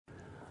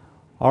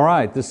All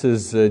right, this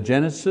is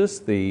Genesis,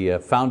 the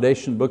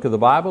foundation book of the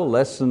Bible,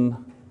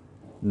 lesson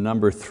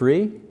number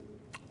 3.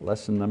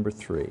 Lesson number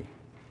 3.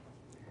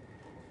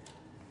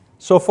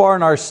 So far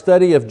in our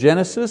study of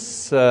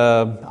Genesis,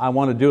 I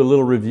want to do a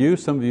little review.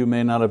 Some of you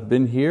may not have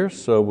been here,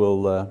 so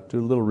we'll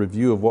do a little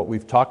review of what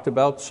we've talked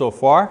about so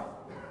far,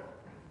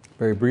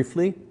 very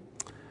briefly.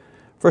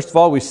 First of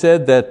all, we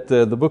said that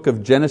the book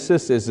of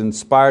Genesis is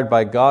inspired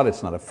by God.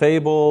 It's not a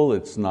fable,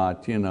 it's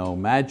not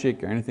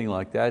magic or anything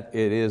like that.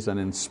 It is an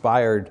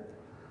inspired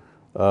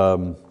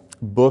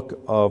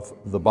book of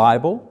the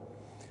Bible.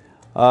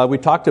 We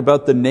talked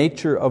about the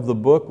nature of the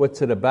book,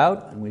 what's it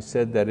about? And we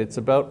said that it's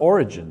about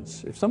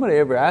origins. If somebody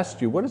ever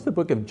asked you, what is the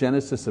book of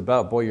Genesis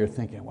about? Boy, you're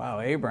thinking, wow,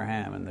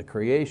 Abraham and the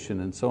creation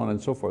and so on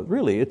and so forth.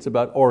 Really, it's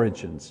about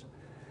origins.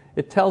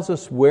 It tells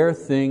us where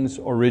things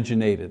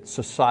originated,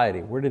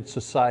 society. Where did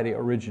society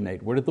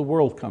originate? Where did the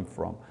world come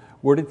from?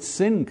 Where did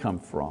sin come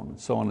from? And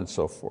so on and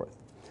so forth.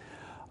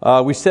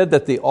 We said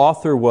that the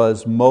author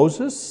was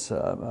Moses,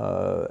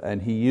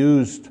 and he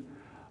used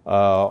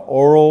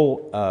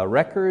oral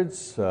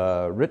records,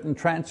 written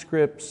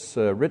transcripts,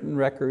 written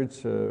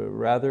records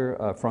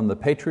from the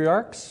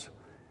patriarchs,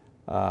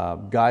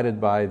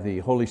 guided by the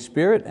Holy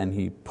Spirit, and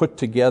he put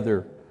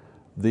together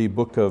the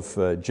book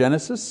of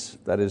Genesis.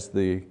 That is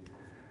the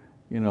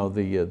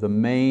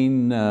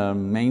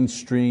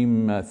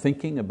mainstream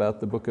thinking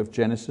about the book of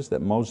Genesis,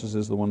 that Moses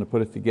is the one to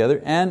put it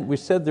together. And we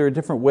said there are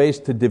different ways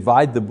to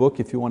divide the book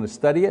if you want to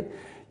study it.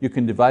 You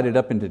can divide it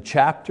up into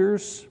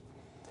chapters.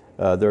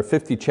 There are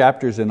 50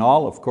 chapters in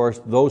all. Of course,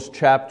 those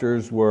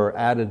chapters were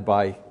added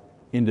by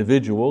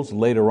individuals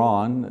later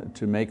on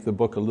to make the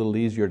book a little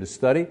easier to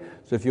study.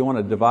 So if you want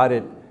to divide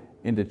it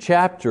into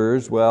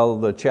chapters, well,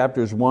 the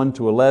chapters 1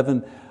 to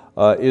 11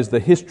 is the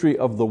history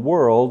of the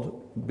world,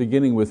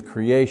 beginning with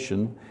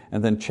creation,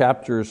 and then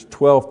chapters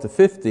 12 to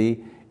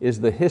 50 is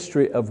the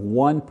history of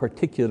one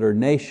particular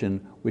nation,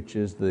 which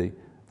is the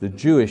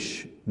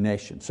Jewish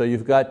nation. So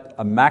you've got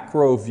a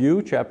macro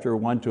view, chapter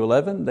 1 to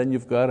 11, then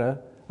you've got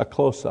a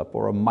close-up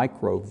or a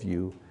micro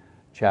view,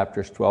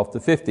 chapters 12 to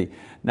 50.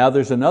 Now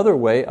there's another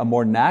way, a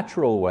more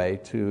natural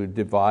way to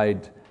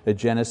divide the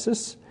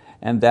Genesis,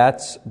 and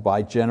that's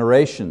by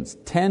generations,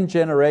 10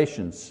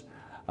 generations.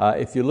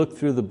 If you look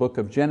through the book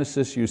of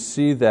Genesis, you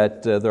see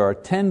that there are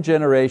 10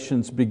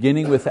 generations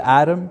beginning with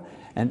Adam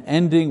and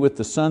ending with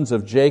the sons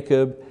of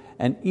Jacob,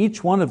 and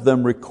each one of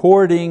them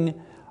recording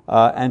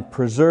and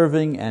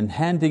preserving and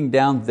handing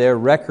down their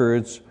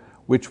records,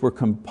 which were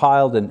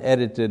compiled and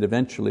edited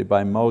eventually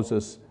by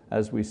Moses,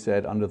 as we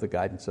said, under the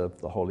guidance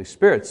of the Holy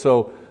Spirit.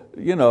 So,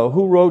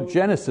 who wrote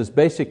Genesis?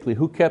 Basically,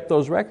 who kept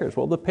those records?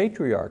 Well, the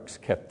patriarchs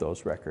kept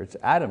those records.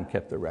 Adam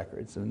kept the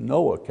records, and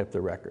Noah kept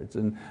the records,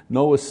 and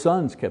Noah's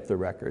sons kept the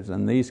records,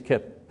 and these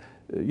kept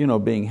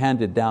being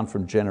handed down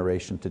from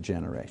generation to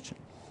generation.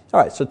 All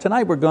right, so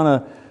tonight we're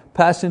going to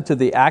pass into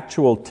the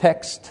actual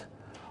text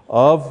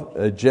of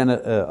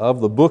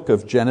the book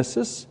of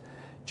Genesis.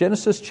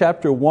 Genesis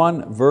chapter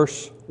 1,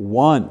 verse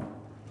 1,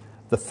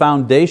 the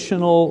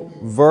foundational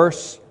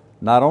verse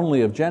not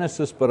only of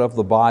Genesis but of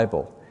the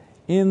Bible.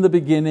 In the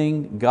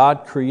beginning,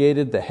 God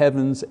created the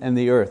heavens and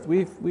the earth.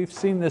 We've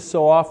seen this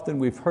so often,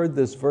 we've heard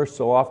this verse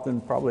so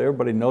often, probably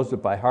everybody knows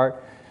it by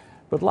heart,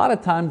 but a lot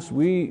of times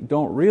we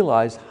don't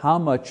realize how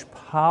much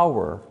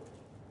power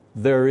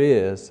there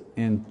is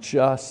in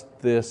just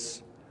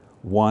this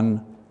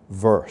one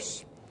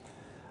verse.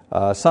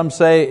 Some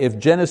say if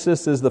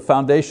Genesis is the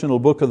foundational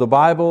book of the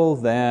Bible,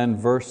 then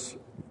verse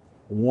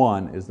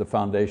 1 is the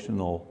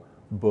foundational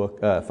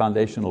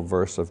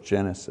verse of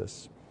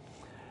Genesis.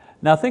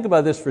 Now think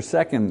about this for a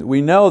second.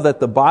 We know that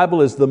the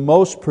Bible is the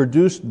most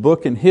produced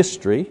book in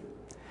history,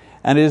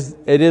 and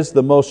it is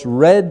the most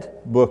read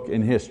book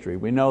in history.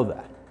 We know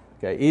that.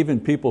 Okay? Even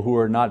people who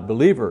are not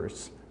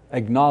believers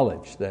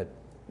acknowledge that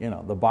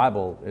the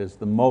Bible is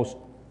the most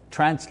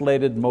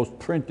translated, most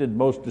printed,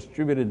 most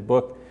distributed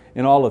book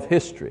in all of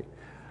history.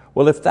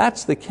 Well, if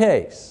that's the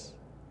case,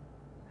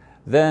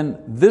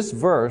 then this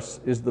verse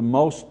is the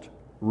most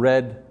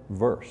read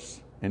verse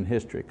in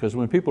history. Because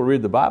when people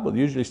read the Bible, they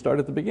usually start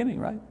at the beginning,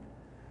 right?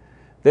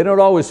 They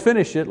don't always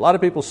finish it. A lot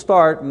of people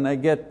start and they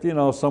get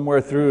somewhere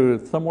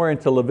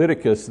into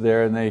Leviticus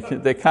there, and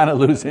they kind of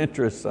lose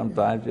interest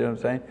sometimes, you know what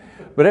I'm saying?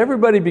 But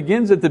everybody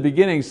begins at the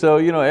beginning, so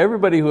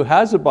everybody who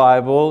has a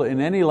Bible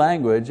in any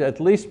language at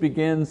least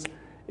begins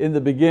in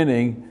the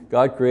beginning.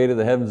 God created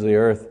the heavens and the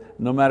earth.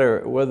 No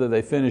matter whether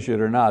they finish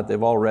it or not,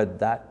 they've all read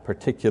that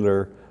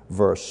particular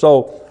verse.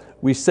 So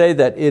we say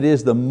that it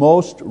is the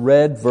most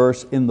read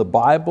verse in the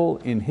Bible,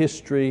 in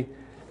history,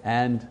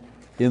 and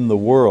in the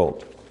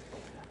world.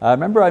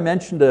 Remember I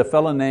mentioned a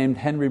fellow named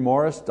Henry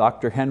Morris,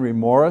 Dr. Henry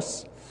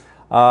Morris.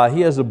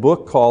 He has a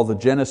book called The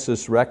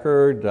Genesis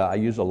Record. I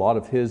use a lot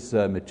of his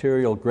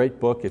material. Great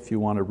book if you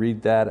want to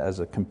read that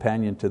as a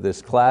companion to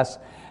this class.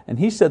 And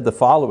he said the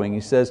following. He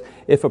says,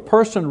 if a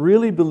person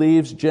really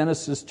believes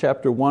Genesis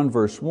chapter 1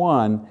 verse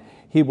 1,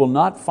 he will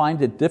not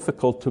find it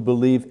difficult to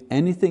believe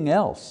anything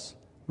else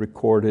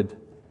recorded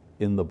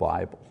in the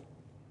Bible.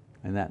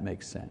 And that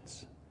makes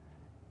sense.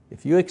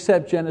 If you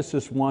accept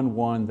Genesis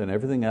 1:1, then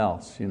everything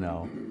else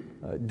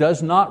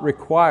does not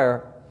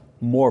require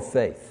more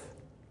faith,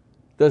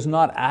 does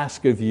not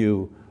ask of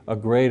you a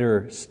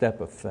greater step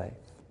of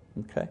faith.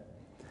 Okay?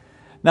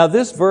 Now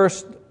this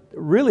verse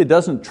really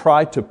doesn't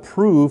try to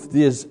prove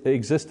the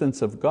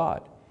existence of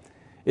God.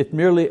 It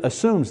merely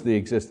assumes the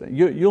existence.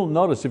 You'll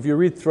notice if you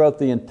read throughout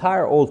the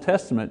entire Old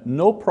Testament,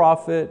 no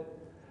prophet,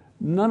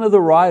 none of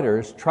the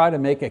writers try to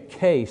make a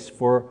case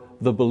for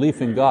the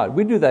belief in God.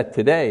 We do that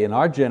today in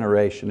our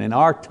generation, in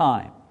our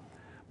time.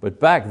 But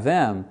back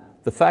then,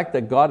 the fact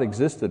that God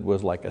existed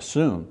was like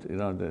assumed.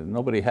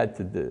 Nobody had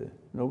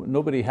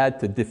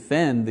to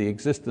defend the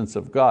existence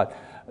of God.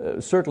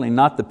 Certainly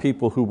not the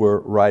people who were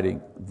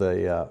writing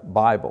the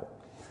Bible.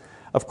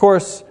 Of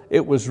course,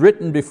 it was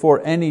written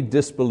before any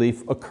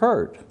disbelief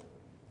occurred.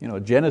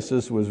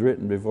 Genesis was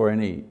written before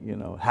any,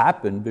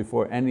 happened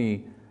before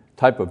any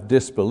type of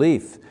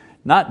disbelief.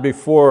 Not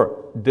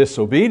before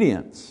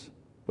disobedience,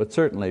 but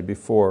certainly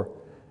before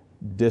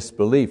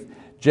disbelief.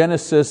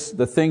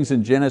 The things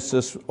in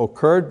Genesis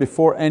occurred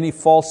before any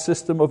false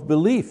system of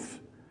belief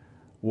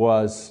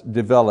was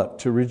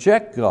developed to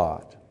reject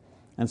God.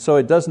 And so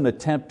it doesn't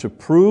attempt to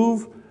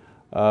prove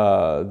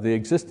the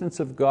existence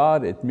of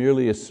God, it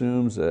merely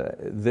assumes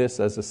this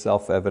as a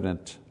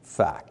self-evident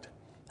fact.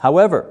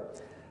 However,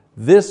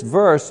 this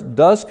verse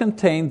does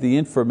contain the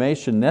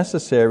information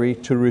necessary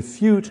to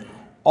refute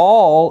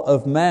all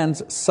of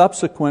man's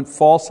subsequent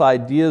false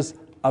ideas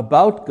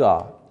about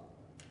God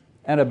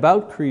and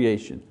about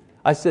creation.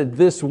 I said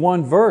this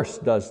one verse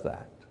does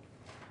that.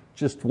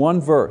 Just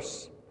one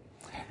verse.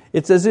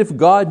 It's as if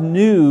God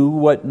knew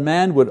what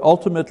man would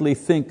ultimately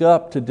think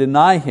up to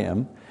deny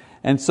Him,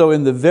 and so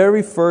in the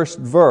very first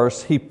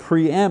verse, He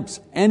preempts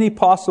any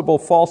possible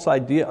false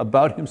idea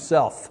about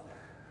Himself.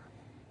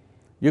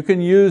 You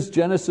can use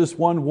Genesis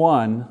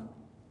 1:1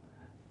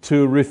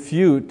 to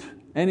refute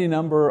any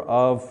number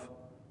of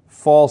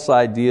false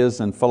ideas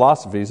and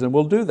philosophies, and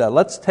we'll do that.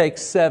 Let's take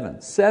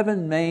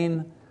seven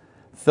main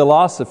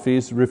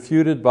philosophies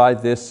refuted by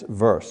this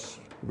verse.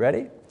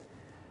 Ready?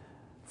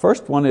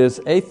 First one is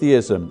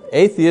atheism.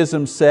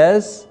 Atheism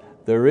says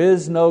there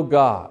is no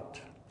God.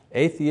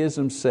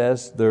 Atheism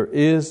says there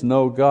is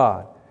no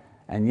God.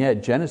 And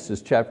yet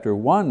Genesis chapter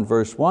 1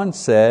 verse 1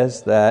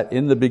 says that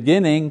in the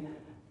beginning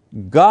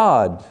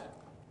God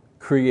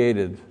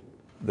created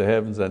the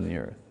heavens and the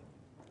earth.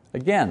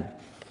 Again,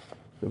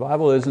 the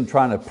Bible isn't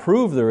trying to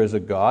prove there is a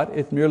God,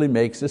 it merely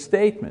makes a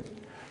statement.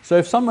 So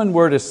if someone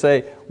were to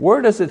say,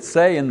 where does it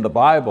say in the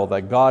Bible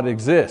that God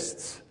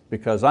exists?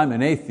 Because I'm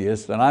an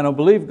atheist and I don't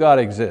believe God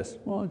exists.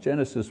 Well,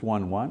 Genesis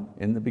 1:1,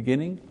 in the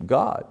beginning,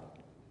 God.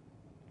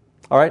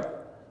 All right,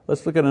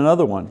 let's look at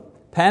another one.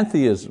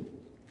 Pantheism.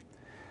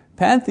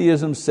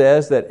 Pantheism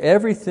says that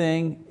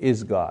everything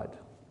is God.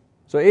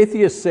 So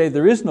atheists say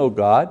there is no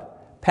God.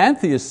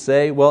 Pantheists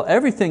say, well,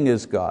 everything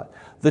is God.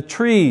 The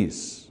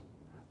trees,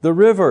 the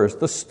rivers,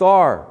 the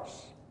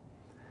stars.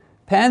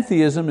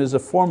 Pantheism is a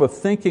form of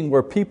thinking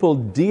where people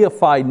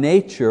deify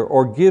nature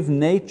or give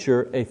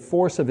nature a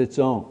force of its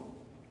own.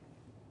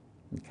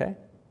 Okay?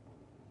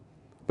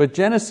 But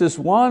Genesis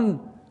 1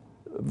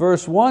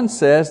 verse 1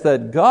 says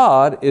that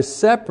God is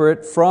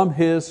separate from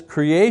His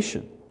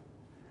creation.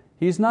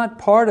 He's not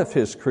part of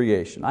His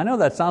creation. I know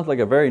that sounds like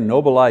a very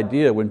noble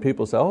idea when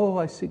people say, oh,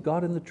 I see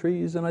God in the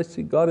trees and I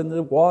see God in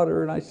the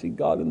water and I see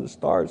God in the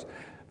stars.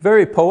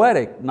 Very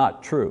poetic,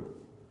 not true.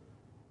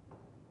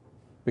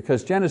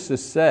 Because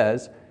Genesis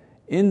says,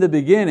 in the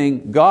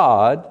beginning,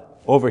 God,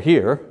 over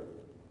here,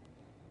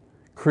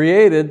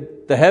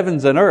 created the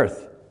heavens and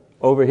earth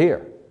over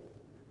here.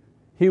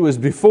 He was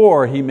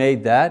before He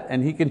made that,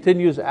 and He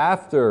continues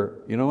after.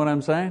 You know what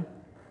I'm saying?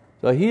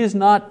 So He is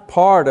not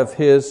part of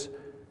His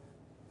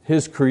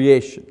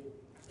creation.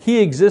 He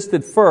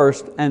existed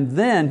first, and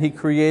then He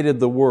created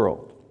the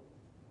world.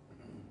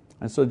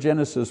 And so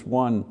Genesis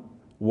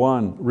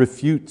 1:1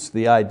 refutes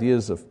the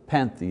ideas of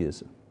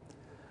pantheism.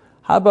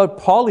 How about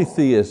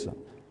polytheism?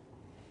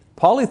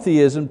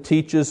 Polytheism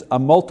teaches a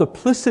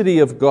multiplicity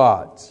of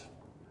gods.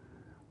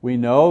 We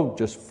know,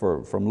 just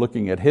from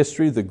looking at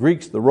history, the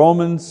Greeks, the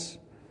Romans,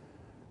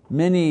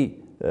 many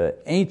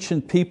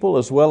ancient people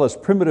as well as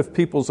primitive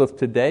peoples of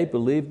today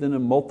believed in a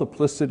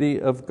multiplicity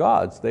of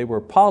gods. They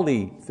were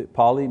poly,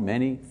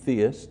 many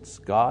theists,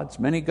 gods,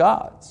 many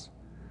gods.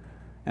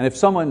 And if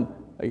someone,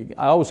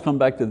 I always come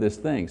back to this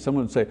thing,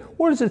 someone would say,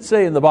 what does it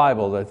say in the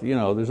Bible that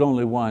there's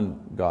only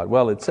one God?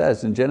 Well, it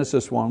says in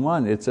Genesis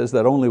 1:1, it says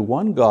that only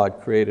one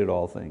God created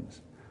all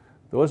things.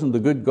 There wasn't the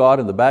good God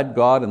and the bad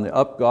God and the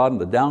up God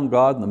and the down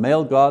God and the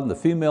male God and the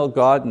female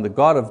God and the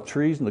God of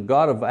trees and the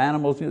God of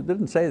animals. It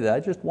didn't say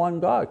that, just one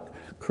God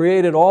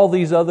created all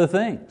these other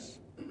things.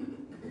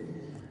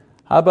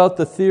 How about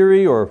the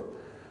theory or,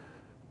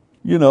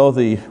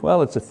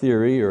 it's a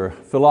theory or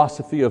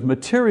philosophy of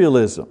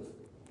materialism.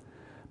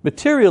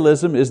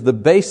 Materialism is the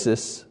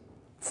basis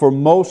for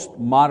most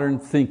modern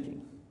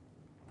thinking.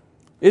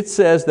 It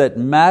says that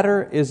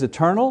matter is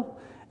eternal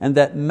and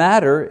that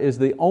matter is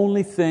the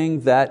only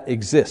thing that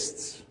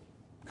exists.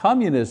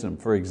 Communism,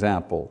 for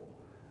example,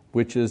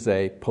 which is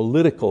a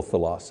political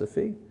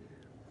philosophy.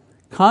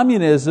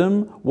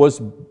 Communism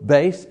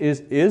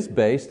is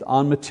based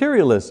on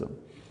materialism,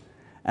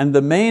 and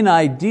the main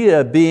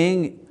idea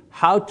being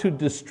how to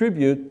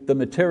distribute the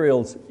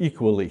materials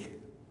equally.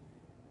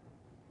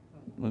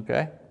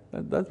 Okay?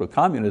 That's what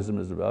communism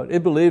is about.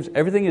 It believes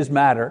everything is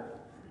matter,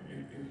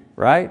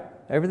 right?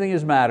 Everything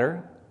is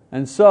matter.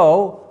 And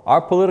so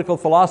our political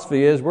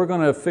philosophy is we're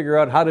going to figure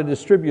out how to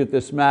distribute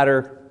this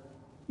matter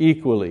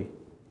equally.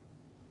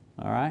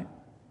 All right?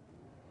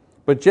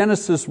 But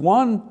Genesis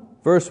 1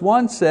 verse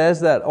 1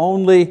 says that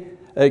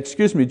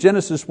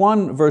Genesis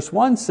 1 verse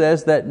 1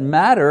 says that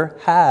matter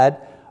had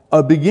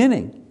a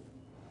beginning.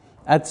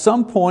 At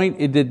some point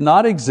it did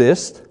not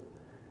exist,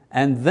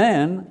 and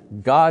then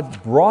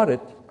God brought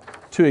it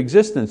to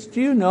existence. Do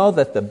you know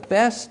that the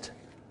best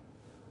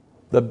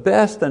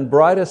and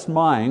brightest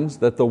minds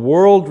that the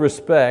world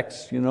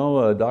respects,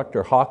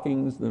 Dr.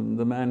 Hawkins, the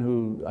man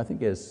who I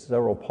think has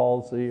cerebral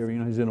palsy, or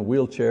he's in a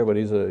wheelchair, but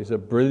he's a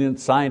brilliant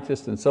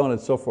scientist and so on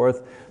and so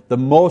forth, the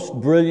most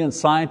brilliant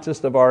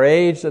scientist of our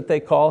age that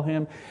they call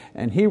him,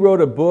 and he wrote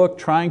a book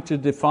trying to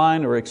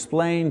define or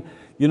explain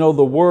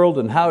the world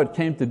and how it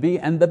came to be,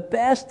 and the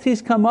best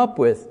he's come up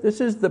with, this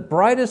is the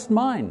brightest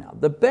mind,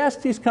 the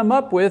best he's come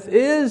up with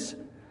is,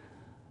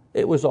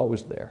 it was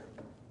always there.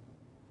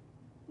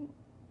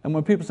 And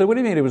when people say, what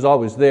do you mean it was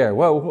always there?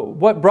 Well,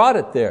 what brought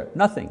it there?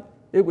 Nothing.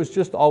 It was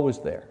just always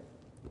there.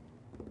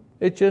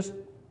 It just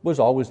was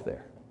always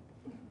there.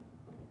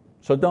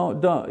 So the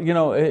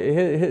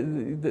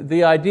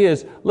idea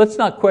is, let's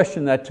not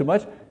question that too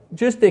much.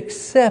 Just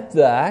accept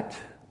that,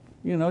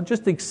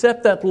 just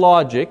accept that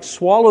logic,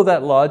 swallow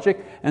that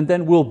logic, and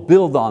then we'll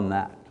build on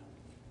that.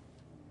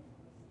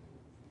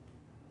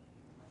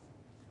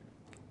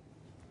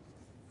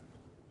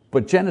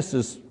 But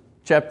Genesis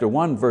chapter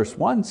 1 verse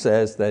 1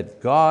 says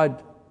that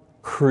God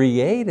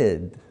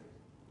created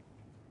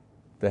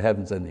the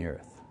heavens and the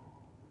earth.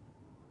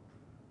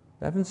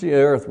 The heavens and the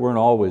earth weren't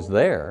always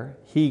there.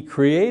 He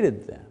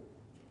created them.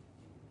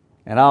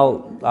 And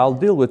I'll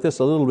deal with this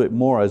a little bit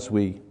more as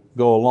we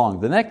go along.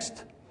 The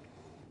next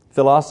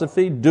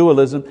philosophy,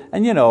 dualism,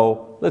 and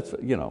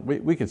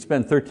we could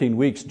spend 13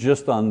 weeks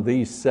just on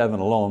these 7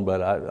 alone,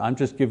 but I'm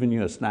just giving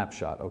you a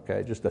snapshot,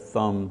 okay? Just a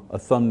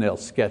thumbnail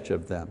sketch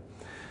of them.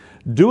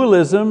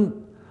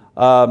 Dualism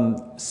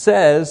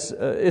says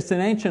it's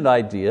an ancient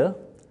idea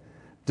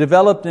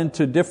developed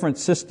into different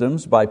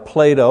systems by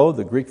Plato,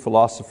 the Greek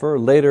philosopher,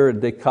 later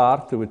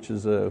Descartes,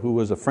 who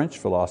was a French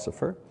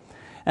philosopher.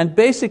 And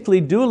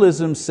basically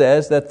dualism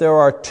says that there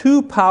are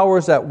 2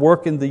 powers at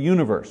work in the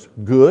universe,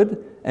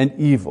 good and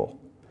evil.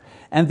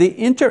 And the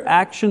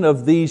interaction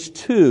of these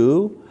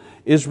 2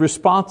 is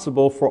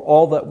responsible for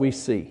all that we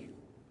see.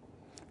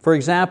 For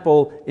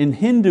example, in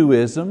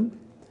Hinduism,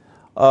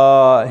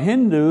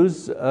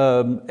 Hindus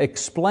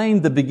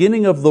explain the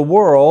beginning of the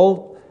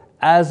world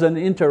as an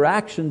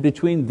interaction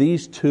between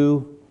these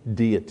 2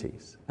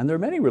 deities. And there are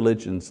many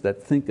religions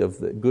that think of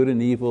the good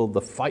and evil,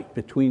 the fight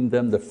between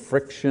them, the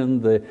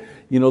friction,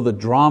 the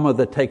drama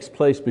that takes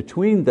place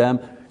between them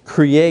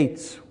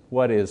creates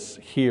what is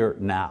here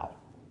now.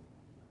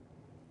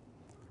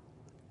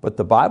 But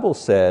the Bible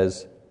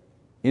says,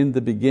 in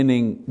the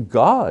beginning,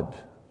 God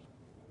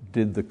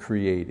did the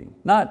creating.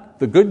 Not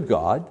the good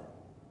God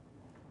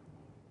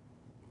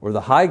or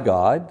the high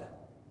God.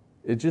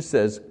 It just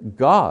says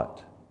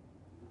God.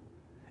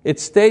 It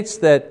states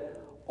that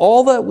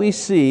all that we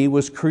see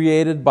was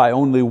created by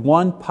only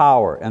one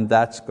power, and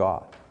that's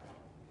God.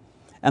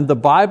 And the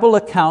Bible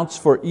accounts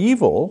for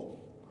evil,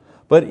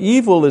 but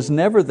evil is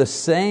never the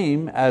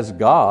same as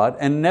God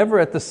and never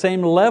at the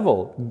same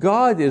level.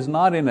 God is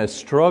not in a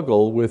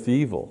struggle with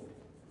evil.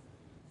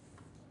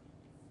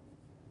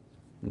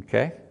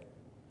 Okay?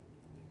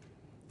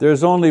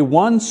 There's only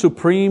one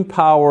supreme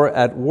power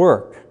at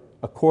work,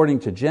 according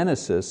to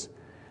Genesis,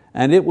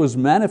 and it was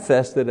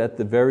manifested at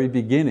the very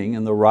beginning,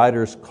 and the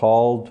writers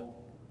called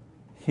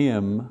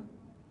Him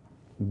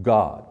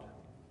God.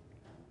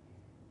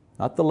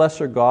 Not the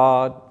lesser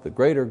God, the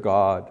greater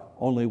God,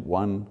 only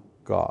one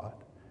God.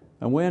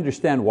 And we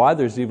understand why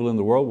there's evil in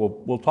the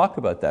world. We'll talk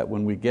about that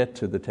when we get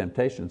to the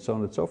temptation, so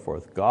on and so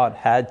forth. God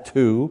had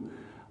to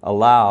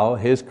allow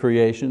His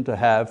creation to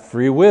have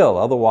free will.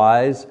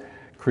 Otherwise,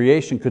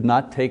 creation could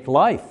not take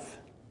life.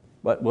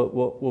 But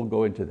we'll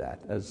go into that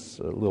as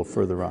a little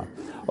further on.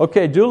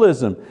 Okay,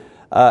 dualism.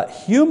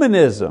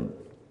 Humanism.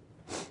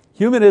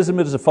 Humanism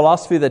is a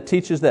philosophy that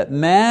teaches that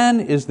man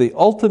is the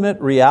ultimate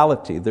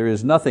reality. There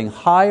is nothing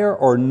higher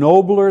or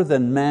nobler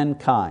than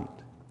mankind.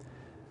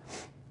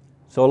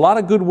 So a lot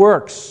of good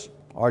works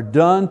are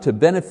done to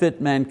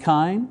benefit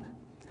mankind,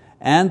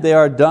 and they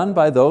are done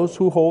by those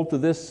who hold to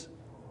this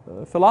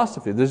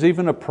philosophy. There's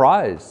even a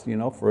prize,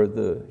 for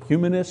the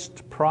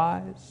humanist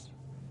prize.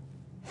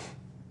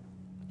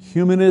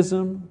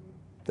 Humanism.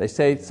 They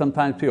say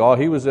sometimes people,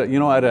 he was, at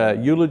a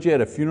eulogy,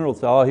 at a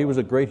funeral, he was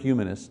a great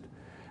humanist.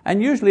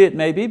 And usually it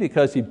may be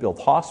because he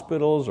built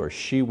hospitals, or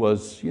she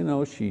was,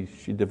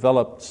 she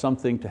developed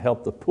something to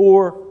help the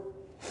poor.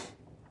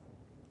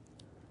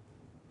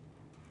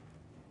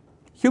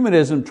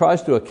 Humanism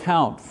tries to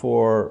account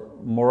for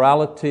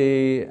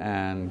morality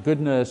and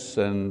goodness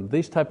and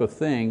these type of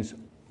things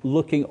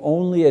looking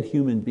only at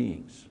human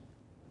beings,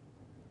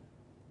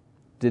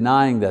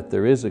 denying that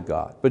there is a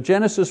God. But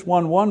Genesis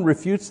 1:1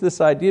 refutes this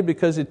idea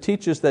because it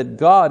teaches that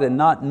God and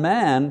not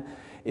man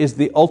is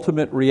the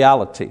ultimate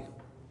reality.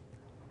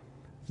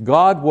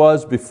 God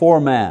was before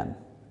man.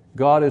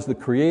 God is the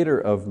creator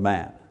of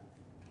man.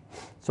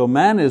 So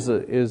man is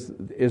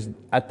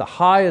at the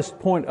highest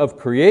point of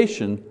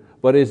creation,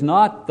 but is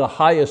not the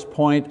highest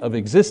point of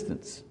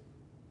existence.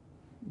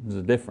 There's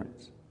a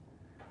difference.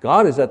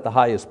 God is at the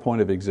highest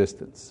point of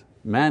existence.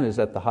 Man is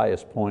at the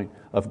highest point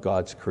of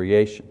God's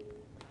creation.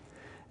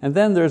 And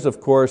then there's,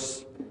 of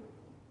course,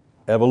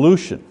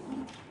 evolution.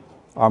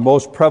 Our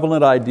most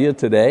prevalent idea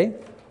today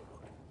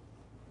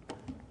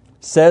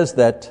says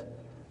that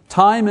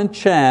time and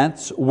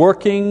chance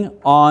working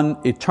on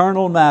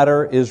eternal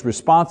matter is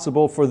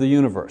responsible for the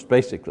universe.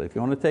 Basically, if you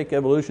want to take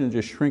evolution and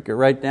just shrink it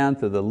right down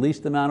to the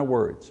least amount of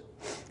words.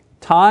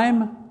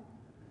 Time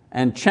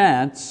and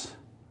chance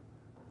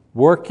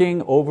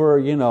working over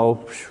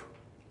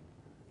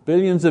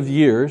billions of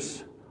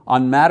years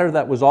on matter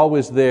that was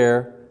always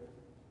there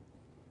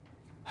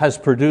has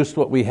produced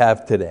what we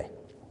have today.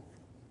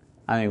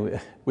 I mean,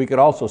 we could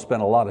also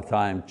spend a lot of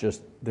time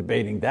just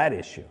debating that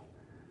issue.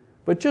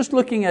 But just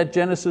looking at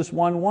Genesis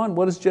 1:1,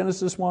 what does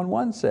Genesis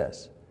 1:1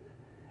 says?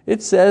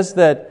 It says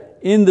that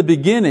in the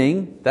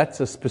beginning, that's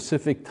a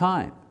specific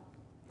time,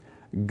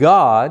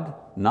 God,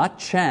 not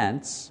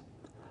chance,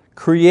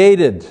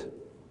 created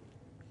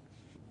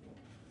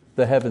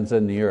the heavens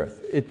and the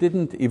earth. It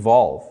didn't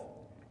evolve.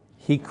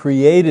 He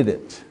created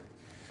it.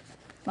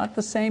 Not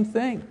the same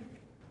thing.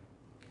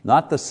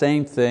 Not the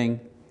same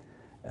thing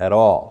at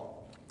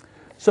all.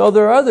 So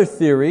there are other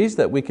theories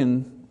that we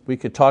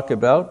could talk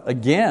about.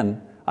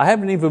 Again, I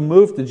haven't even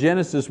moved to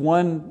Genesis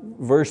 1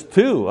 verse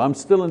 2. I'm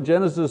still in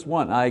Genesis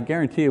 1. I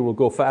guarantee you we'll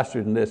go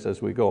faster than this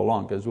as we go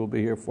along, because we'll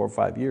be here 4 or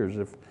 5 years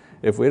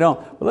if we don't.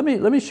 But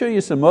let me show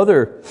you some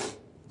other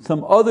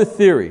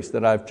theories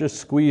that I've just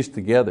squeezed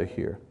together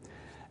here.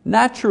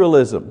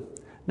 Naturalism.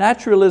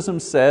 Naturalism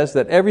says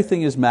that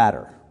everything is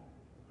matter.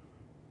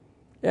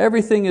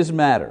 Everything is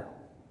matter.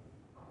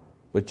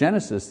 But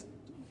Genesis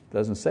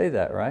doesn't say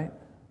that, right?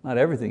 Not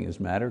everything is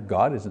matter.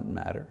 God isn't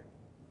matter.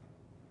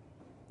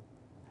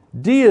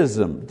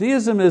 Deism.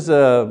 Deism is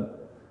a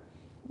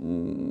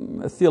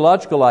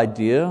theological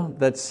idea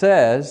that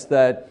says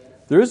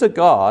that there is a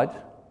God,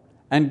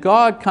 and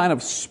God kind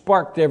of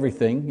sparked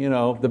everything,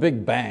 the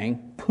Big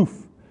Bang,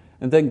 poof.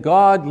 And then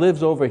God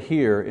lives over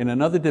here in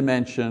another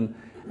dimension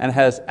and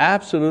has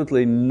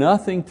absolutely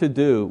nothing to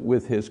do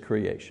with His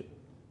creation.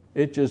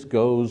 It just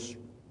goes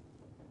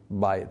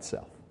by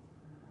itself.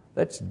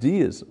 That's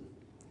deism.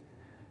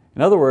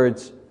 In other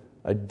words,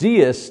 a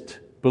deist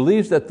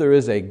believes that there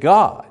is a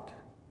God,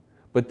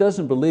 but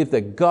doesn't believe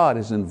that God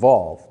is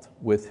involved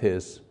with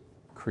His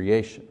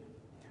creation.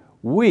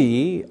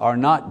 We are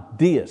not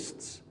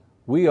deists.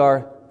 We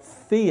are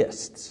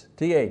theists,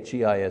 Theist.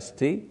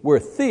 We're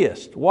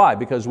theists. Why?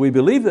 Because we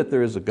believe that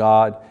there is a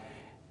God,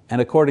 and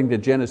according to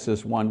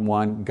Genesis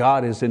 1:1,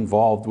 God is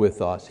involved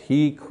with us.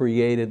 He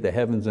created the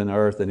heavens and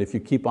earth, and if you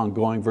keep on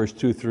going, verse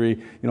 2,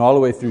 3, all the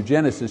way through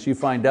Genesis, you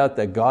find out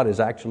that God is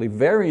actually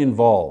very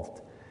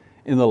involved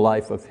in the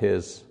life of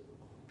His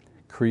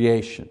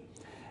creation.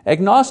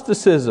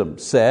 Agnosticism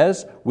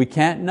says we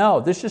can't know.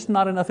 There's just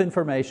not enough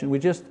information. We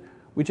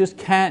just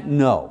can't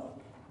know.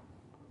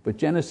 But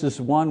Genesis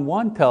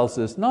 1:1 tells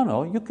us,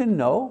 no, you can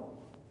know.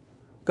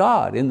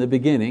 God in the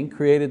beginning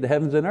created the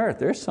heavens and earth.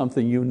 There's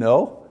something you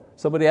know.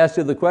 Somebody asked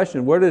you the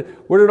question, where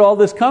did all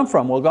this come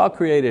from? Well, God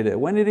created it.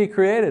 When did He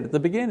create it? At the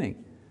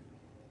beginning.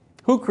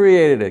 Who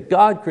created it?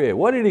 God created it.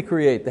 What did He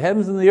create? The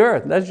heavens and the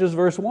earth. That's just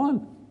verse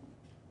 1.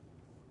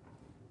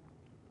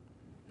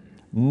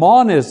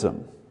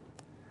 Monism.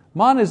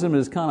 Monism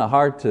is kind of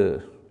hard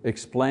to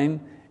explain.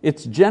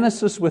 It's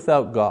Genesis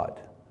without God.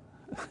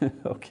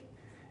 Okay.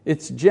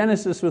 It's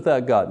Genesis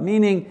without God,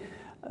 meaning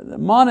the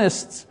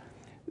monists,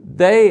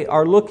 they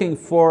are looking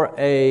for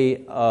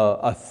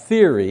a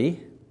theory,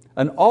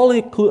 an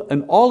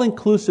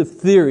all-inclusive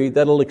theory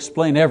that'll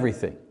explain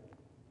everything.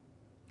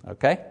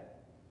 Okay?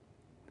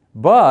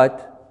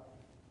 But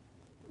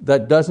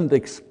that doesn't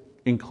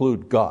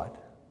include God.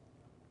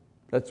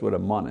 That's what a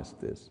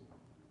monist is.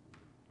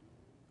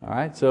 All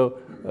right, so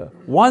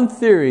one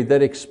theory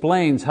that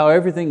explains how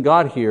everything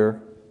got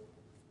here,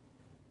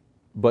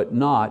 but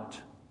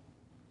not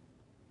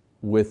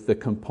with the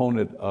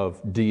component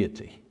of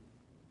deity.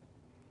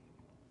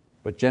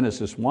 But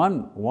Genesis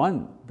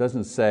 1:1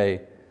 doesn't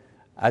say,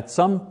 at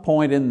some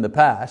point in the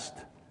past,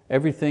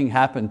 everything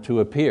happened to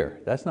appear.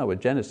 That's not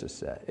what Genesis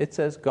said. It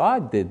says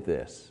God did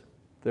this.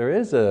 There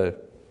is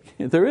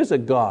a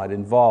God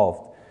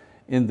involved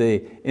in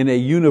a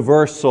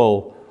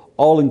universal,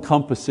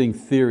 all-encompassing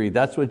theory.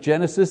 That's what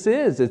Genesis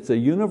is. It's a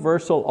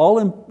universal,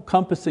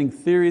 all-encompassing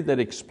theory that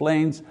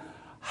explains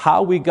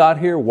how we got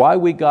here, why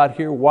we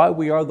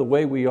are the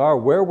way we are,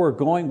 where we're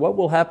going, what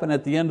will happen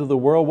at the end of the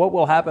world, what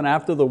will happen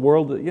after the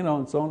world,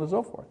 and so on and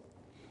so forth.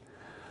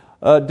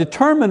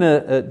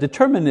 Determinism.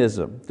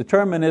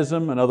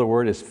 Determinism, another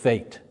word, is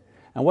fate.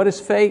 And what does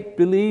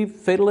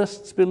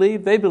fatalists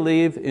believe? They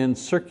believe in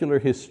circular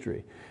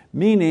history,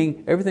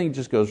 meaning everything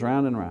just goes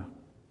round and round.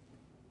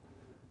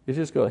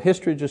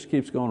 History just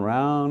keeps going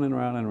round and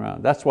round and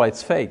round. That's why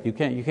it's fate. You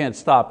can't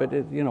stop it.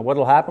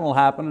 What'll happen will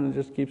happen, and it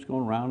just keeps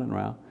going round and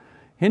round.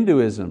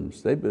 Hindus,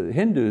 they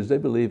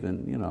believe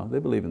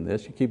in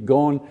this. You keep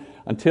going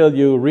until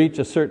you reach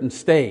a certain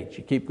stage.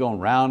 You keep going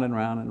round and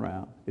round and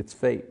round. It's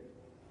fate.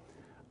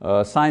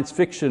 Science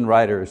fiction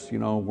writers,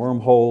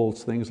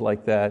 wormholes, things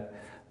like that.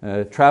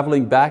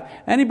 Traveling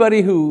back.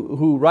 Anybody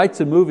who writes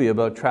a movie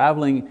about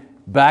traveling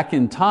back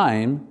in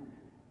time,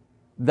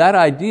 that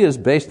idea is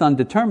based on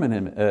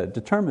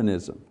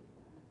determinism.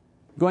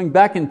 Going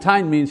back in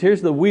time means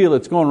here's the wheel,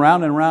 it's going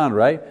round and round,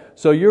 right?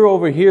 So you're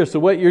over here, so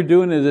what you're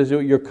doing is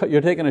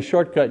you're taking a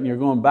shortcut and you're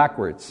going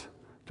backwards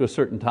to a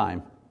certain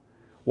time.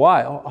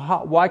 Why?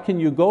 Why can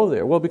you go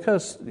there? Well,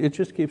 because it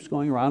just keeps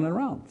going round and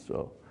round.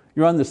 So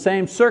you're on the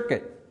same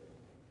circuit.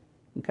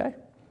 Okay?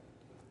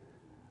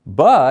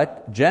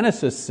 But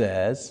Genesis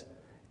says,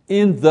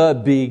 in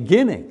the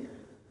beginning.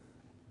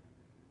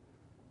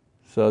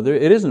 So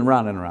it isn't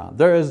round and round.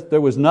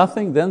 There was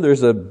nothing, then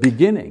there's a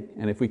beginning.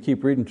 And if we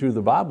keep reading through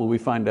the Bible, we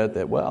find out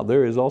that, well,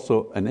 there is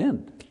also an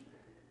end.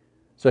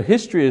 So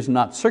history is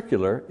not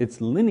circular,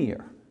 it's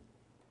linear.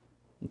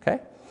 Okay?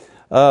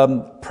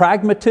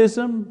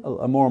 Pragmatism,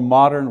 a more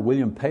modern,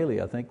 William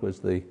Paley, I think, was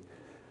the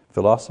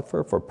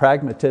philosopher for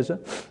pragmatism.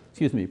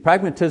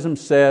 Pragmatism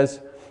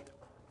says,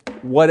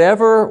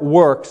 whatever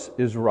works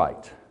is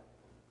right.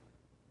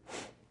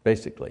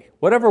 Basically,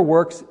 whatever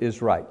works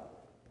is right.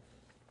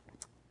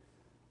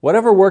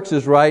 Whatever works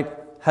is right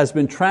has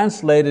been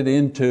translated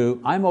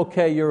into, I'm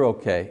okay, you're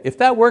okay. If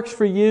that works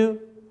for you,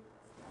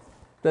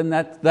 then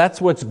that's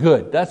what's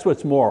good, that's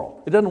what's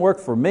moral. It doesn't work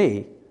for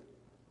me.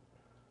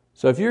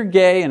 So if you're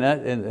gay and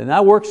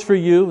that works for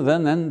you,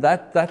 then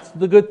that's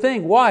the good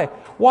thing. Why?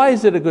 Why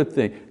is it a good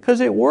thing? Because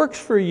it works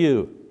for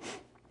you.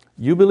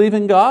 You believe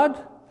in God?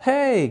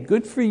 Hey,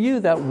 good for you,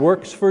 that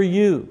works for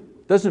you.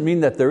 Doesn't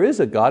mean that there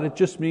is a God, it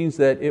just means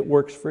that it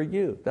works for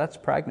you. That's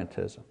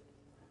pragmatism.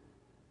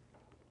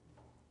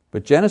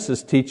 But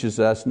Genesis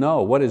teaches us,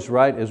 no, what is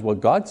right is what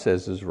God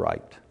says is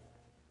right.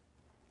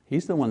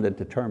 He's the one that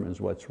determines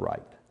what's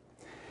right.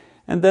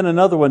 And then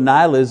another one,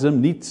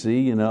 nihilism,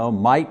 Nietzsche,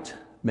 might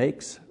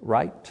makes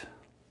right.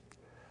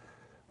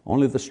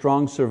 Only the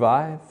strong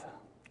survive.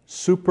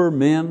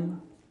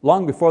 Supermen.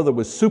 Long before there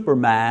was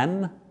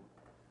Superman,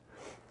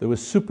 there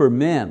was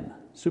supermen.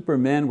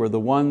 Supermen were the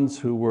ones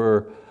who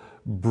were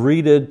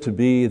breeded to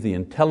be the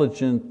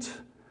intelligent,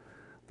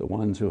 the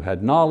ones who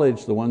had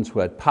knowledge, the ones who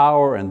had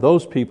power, and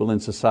those people in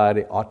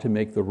society ought to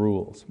make the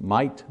rules.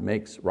 Might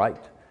makes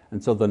right.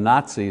 And so the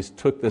Nazis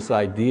took this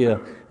idea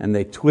and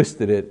they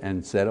twisted it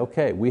and said,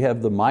 okay, we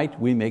have the might,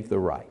 we make the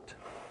right.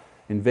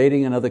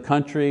 Invading another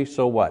country,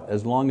 so what?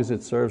 As long as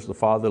it serves the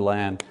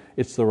fatherland,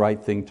 it's the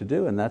right thing to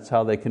do. And that's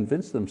how they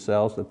convinced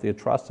themselves that the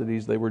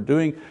atrocities they were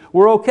doing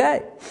were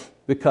okay,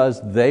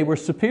 because they were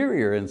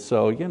superior. And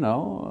so,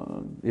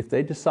 if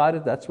they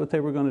decided that's what they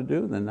were going to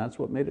do, then that's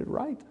what made it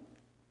right.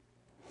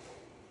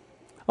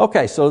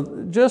 Okay,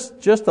 so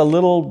just a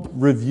little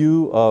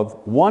review of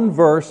one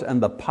verse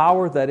and the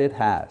power that it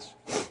has.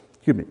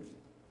 Excuse me.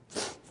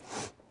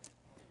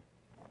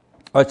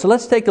 All right, so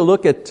let's take a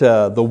look at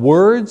the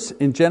words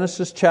in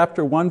Genesis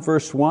chapter 1,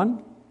 verse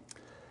 1,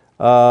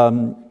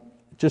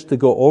 just to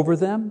go over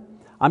them.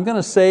 I'm going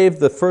to save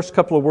the first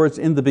couple of words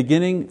in the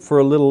beginning for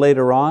a little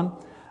later on,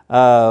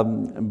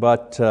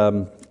 but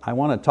I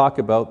want to talk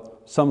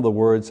about some of the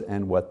words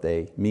and what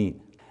they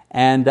mean.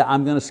 And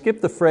I'm going to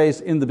skip the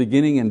phrase in the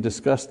beginning and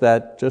discuss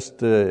that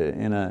just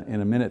in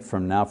a minute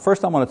from now.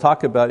 First I want to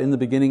talk about in the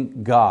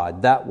beginning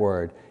God, that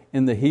word.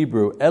 In the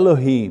Hebrew,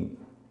 Elohim.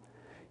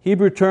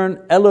 Hebrew term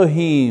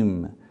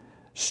Elohim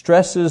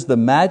stresses the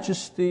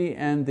majesty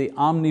and the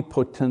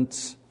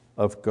omnipotence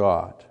of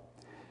God.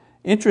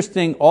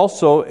 Interesting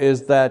also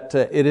is that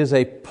it is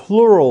a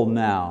plural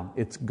noun,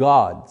 it's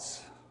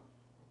God's,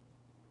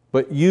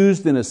 but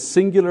used in a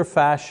singular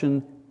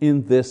fashion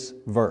in this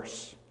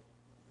verse.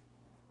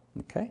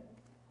 Okay?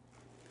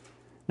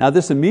 Now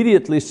this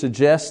immediately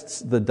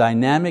suggests the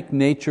dynamic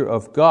nature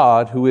of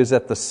God, who is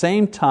at the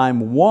same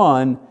time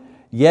one,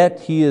 yet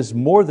He is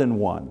more than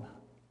one.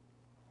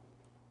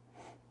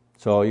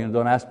 So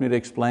don't ask me to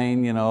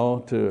explain,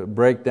 to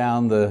break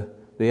down the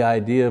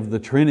idea of the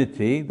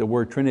Trinity. The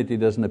word Trinity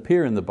doesn't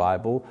appear in the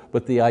Bible,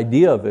 but the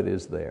idea of it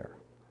is there.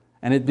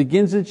 And it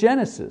begins at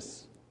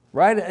Genesis.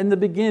 Right in the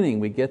beginning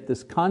we get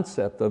this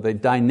concept of a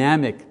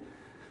dynamic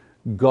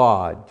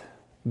God,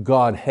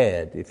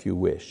 Godhead, if you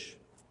wish.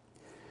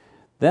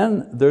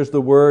 Then there's the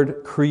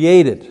word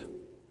created.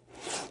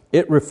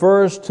 It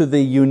refers to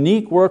the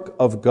unique work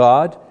of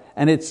God,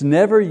 and it's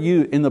never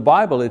used in the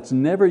Bible, it's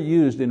never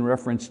used in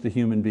reference to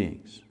human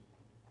beings.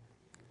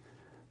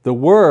 The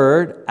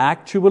word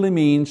actually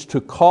means to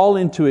call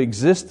into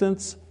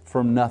existence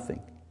from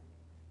nothing.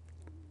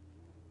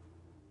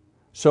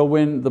 So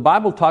when the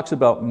Bible talks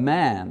about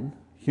man,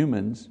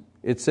 humans,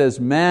 It says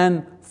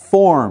man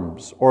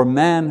forms or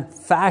man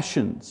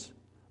fashions,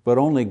 but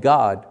only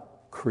God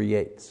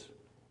creates.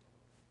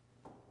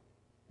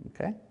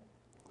 Okay?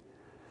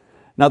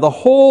 Now the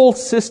whole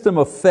system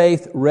of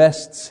faith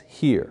rests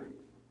here.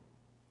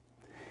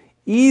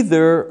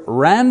 Either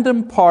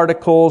random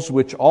particles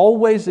which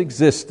always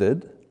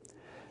existed,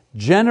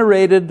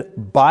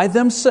 generated by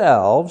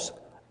themselves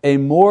a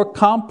more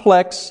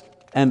complex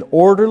and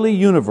orderly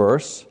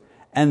universe,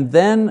 and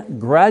then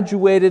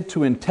graduated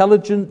to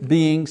intelligent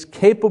beings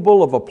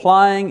capable of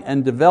applying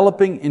and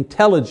developing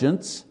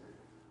intelligence.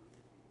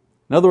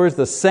 In other words,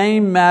 the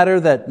same matter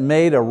that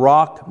made a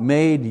rock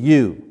made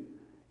you.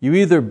 You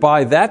either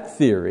buy that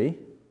theory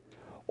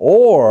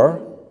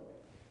or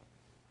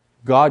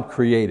God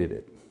created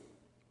it.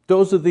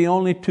 Those are the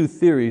only two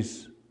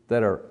theories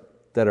that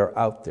are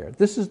out there.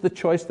 This is the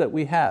choice that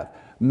we have.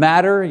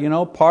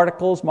 Matter,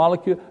 particles,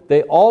 molecules,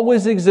 they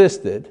always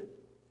existed,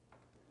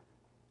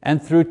 and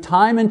through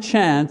time and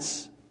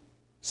chance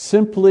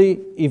simply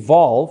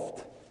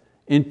evolved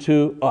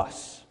into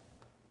us,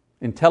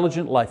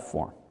 intelligent life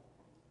form.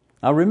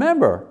 Now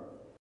remember,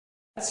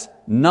 that's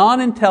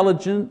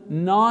non-intelligent,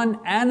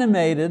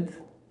 non-animated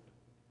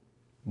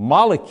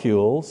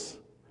molecules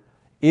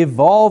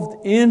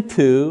evolved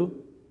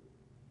into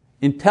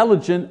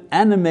intelligent,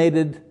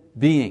 animated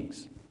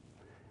beings.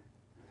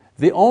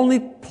 The only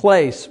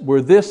place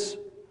where this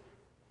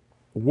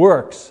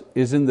works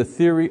is in the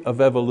theory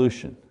of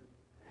evolution.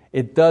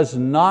 It does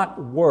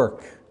not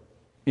work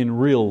in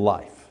real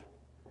life.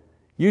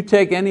 You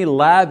take any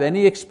lab,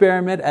 any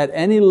experiment at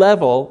any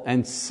level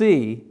and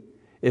see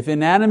if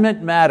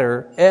inanimate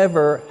matter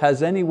ever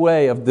has any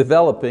way of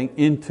developing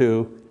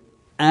into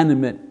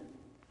animate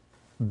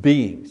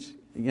beings.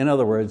 In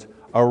other words,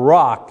 a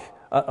rock,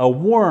 a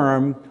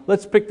worm,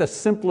 let's pick the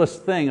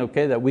simplest thing,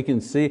 okay, that we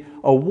can see.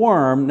 A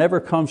worm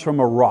never comes from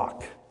a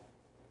rock.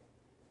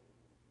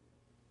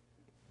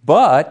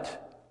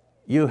 But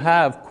you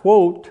have,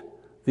 quote,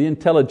 the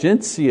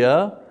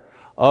intelligentsia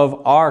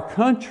of our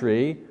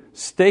country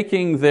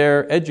staking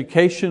their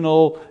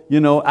educational,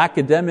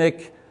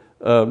 academic,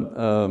 their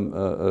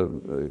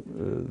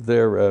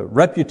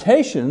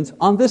reputations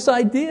on this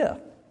idea.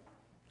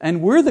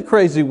 And we're the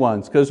crazy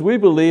ones because we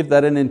believe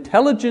that an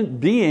intelligent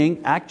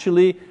being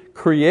actually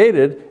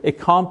created a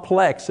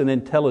complex and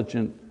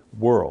intelligent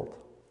world.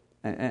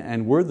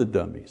 And we're the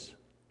dummies.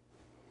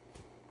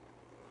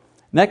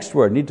 Next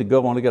word, need to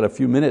go, only got a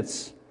few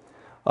minutes.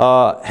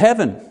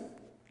 Heaven.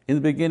 In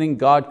the beginning,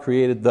 God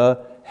created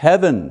the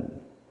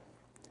heaven.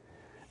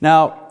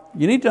 Now,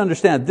 you need to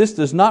understand, this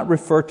does not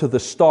refer to the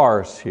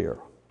stars here,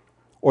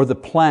 or the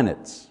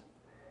planets.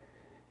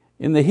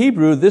 In the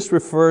Hebrew, this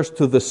refers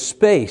to the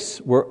space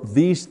where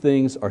these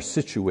things are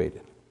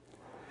situated.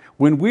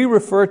 When we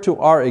refer to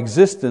our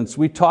existence,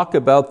 we talk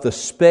about the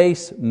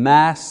space,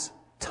 mass,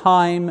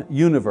 time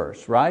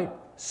universe, right?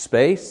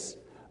 Space,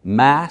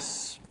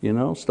 mass,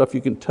 stuff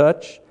you can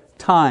touch,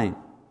 time.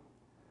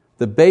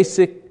 The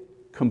basic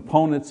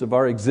components of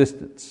our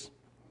existence.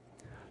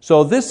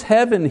 So this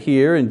heaven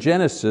here in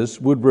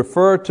Genesis would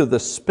refer to the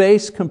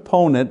space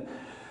component,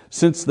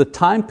 since the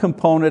time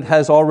component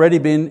has already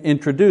been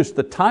introduced.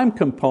 The time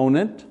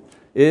component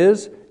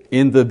is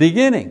in the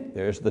beginning.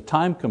 There's the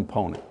time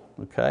component.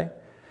 Okay?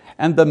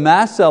 And the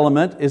mass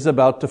element is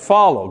about to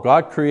follow.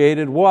 God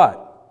created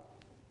what?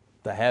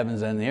 The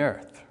heavens and the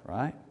earth,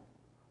 right?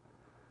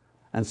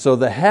 And so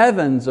the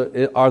heavens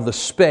are the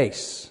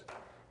space.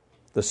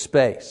 The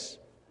space.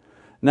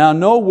 Now,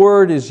 no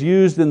word is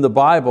used in the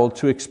Bible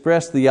to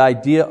express the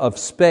idea of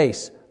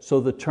space, so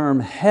the term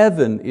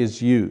heaven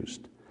is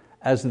used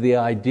as the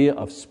idea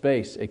of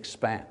space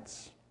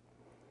expands.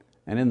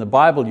 And in the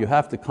Bible, you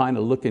have to kind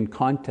of look in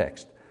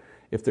context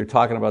if they're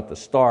talking about the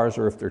stars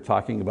or if they're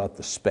talking about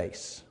the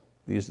space.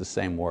 They use the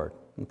same word.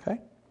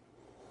 Okay?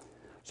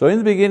 So in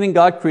the beginning,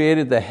 God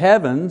created the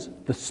heavens,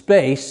 the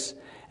space,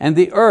 and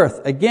the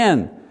earth.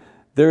 Again,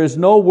 there is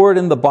no word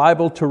in the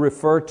Bible to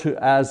refer to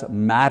as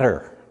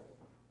matter.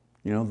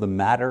 The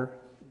matter,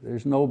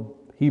 there's no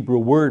Hebrew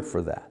word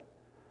for that.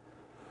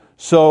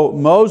 So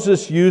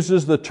Moses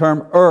uses the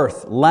term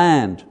earth,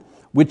 land,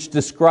 which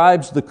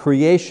describes the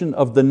creation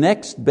of the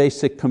next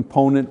basic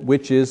component,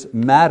 which is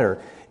matter.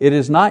 It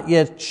is not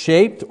yet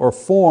shaped or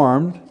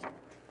formed,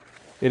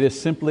 it is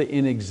simply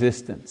in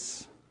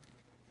existence.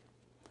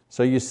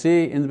 So you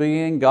see, in the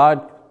beginning,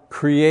 God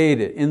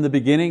created. In the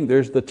beginning,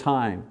 there's the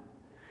time.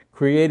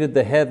 Created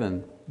the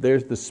heaven,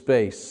 there's the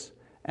space.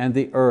 And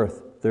the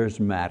earth, there's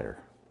matter.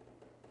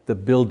 The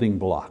building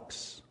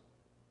blocks.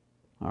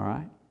 All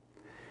right?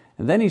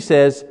 And then he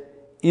says,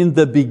 in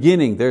the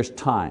beginning, there's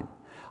time.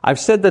 I've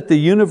said that the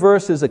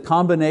universe is a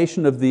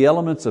combination of the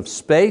elements of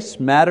space,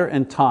 matter,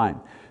 and time.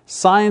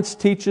 Science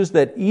teaches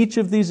that each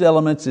of these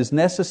elements is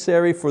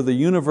necessary for the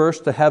universe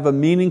to have a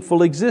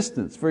meaningful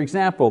existence. For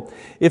example,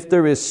 if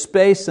there is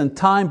space and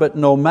time but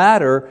no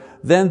matter,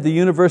 then the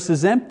universe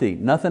is empty.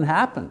 Nothing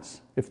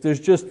happens. If there's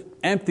just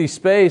empty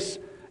space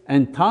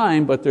and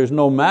time, but there's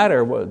no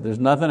matter, well, there's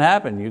nothing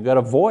happening. You've got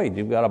a void,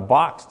 you've got a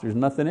box, there's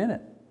nothing in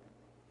it.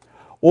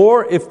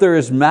 Or if there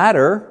is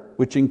matter,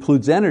 which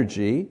includes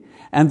energy,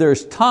 and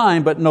there's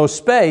time but no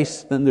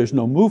space, then there's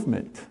no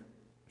movement.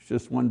 It's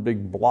just one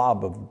big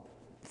blob of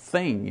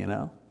thing, you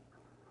know.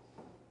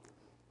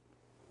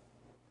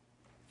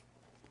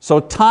 So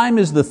time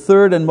is the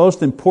third and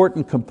most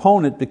important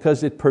component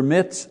because it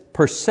permits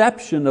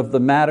perception of the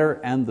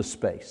matter and the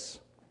space.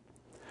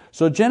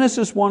 So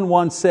Genesis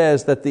 1:1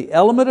 says that the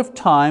element of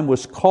time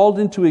was called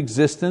into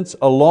existence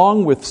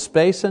along with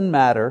space and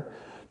matter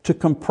to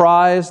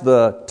comprise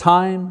the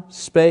time,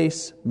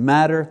 space,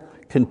 matter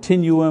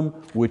continuum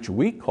which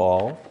we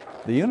call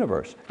the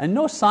universe. And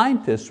no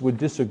scientist would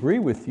disagree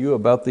with you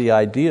about the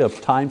idea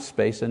of time,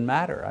 space, and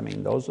matter. I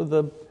mean, those are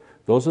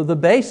the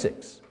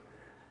basics.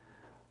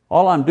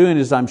 All I'm doing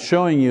is I'm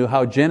showing you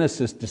how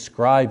Genesis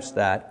describes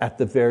that at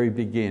the very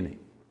beginning.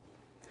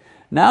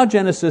 Now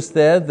Genesis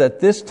said that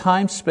this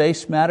time,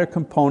 space, matter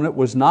component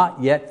was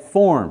not yet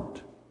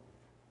formed.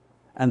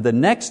 And the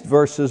next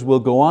verses will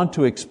go on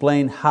to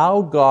explain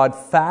how God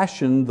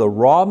fashioned the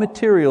raw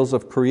materials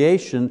of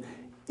creation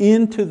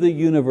into the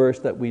universe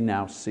that we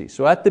now see.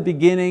 So at the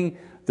beginning,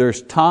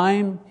 there's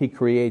time, He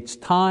creates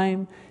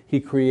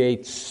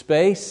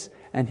space,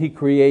 and He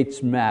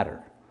creates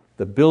matter,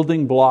 the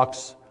building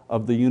blocks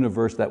of the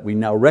universe that we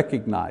now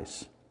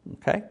recognize.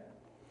 Okay?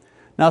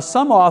 Now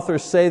some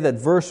authors say that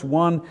verse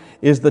 1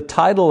 is the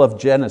title of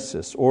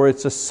Genesis, or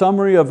it's a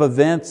summary of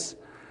events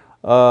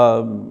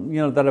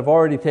that have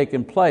already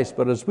taken place.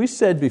 But as we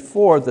said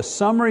before, the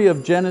summary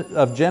of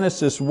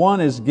Genesis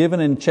 1 is given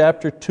in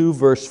chapter 2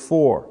 verse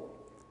 4.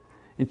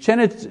 In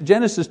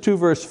Genesis 2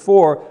 verse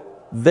 4,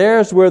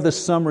 there's where the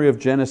summary of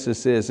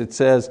Genesis is. It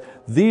says,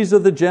 "These are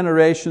the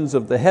generations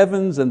of the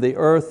heavens and the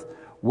earth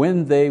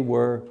when they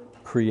were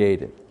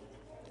created."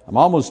 I'm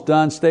almost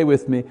done, stay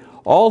with me.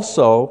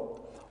 Also,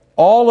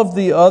 all of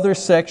the other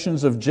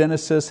sections of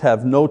Genesis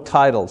have no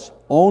titles,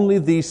 only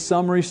these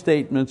summary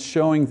statements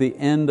showing the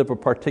end of a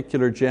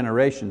particular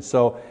generation.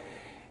 So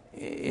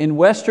in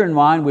Western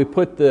mind, we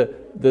put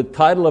the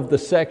title of the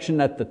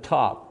section at the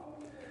top,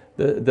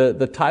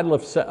 the title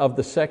of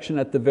the section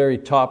at the very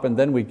top, and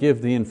then we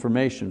give the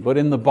information. But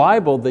in the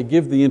Bible, they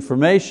give the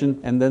information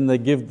and then they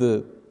give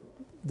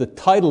the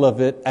title of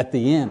it at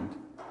the end.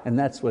 And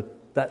that's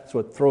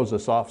what throws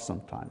us off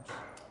sometimes.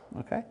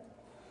 Okay?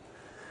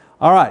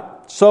 All right,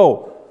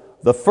 so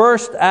the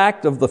first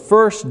act of the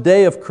first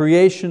day of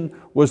creation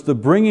was the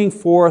bringing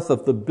forth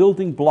of the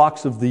building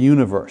blocks of the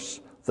universe,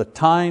 the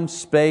time,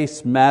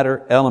 space,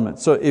 matter element.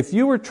 So if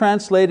you were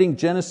translating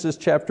Genesis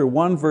chapter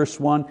 1 verse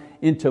 1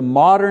 into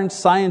modern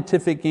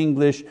scientific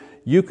English,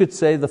 you could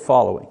say the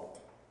following: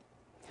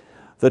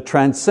 the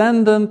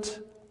transcendent,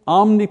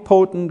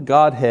 omnipotent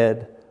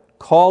Godhead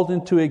called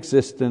into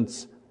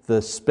existence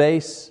the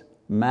space,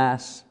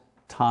 mass,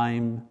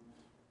 time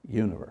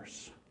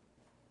universe.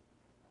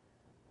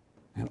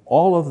 And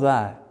all of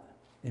that,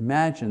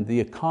 imagine the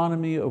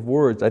economy of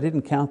words. I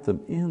didn't count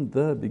them. In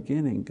the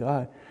beginning,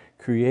 God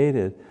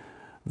created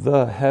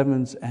the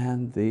heavens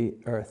and the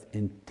earth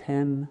in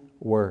 10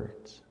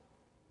 words.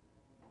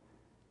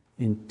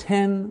 In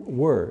 10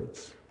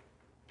 words,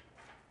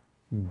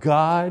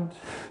 God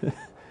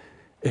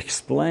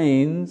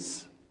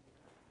explains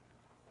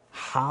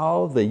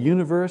how the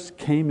universe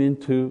came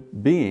into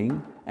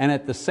being, and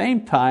at the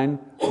same time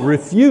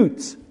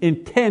refutes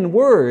in 10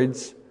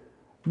 words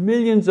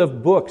millions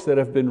of books that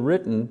have been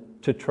written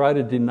to try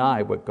to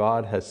deny what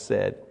God has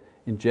said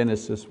in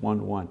Genesis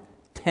 1:1.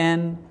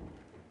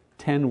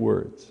 10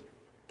 words.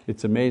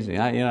 It's amazing.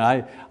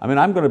 I'm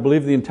going to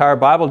believe the entire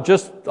Bible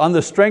just on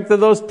the strength of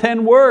those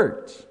 10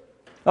 words.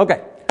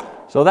 Okay,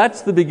 so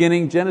that's the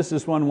beginning,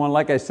 Genesis 1:1.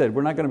 Like I said,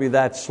 we're not going to be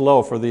that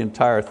slow for the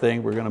entire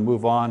thing. We're going to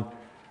move on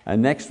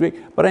next week.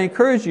 But I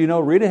encourage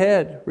you, read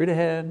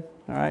ahead.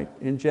 All right,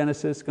 in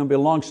Genesis. It's going to be a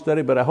long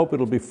study, but I hope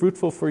it'll be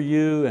fruitful for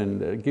you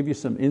and give you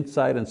some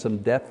insight and some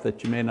depth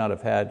that you may not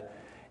have had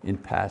in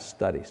past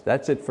studies.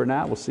 That's it for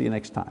now. We'll see you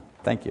next time.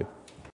 Thank you.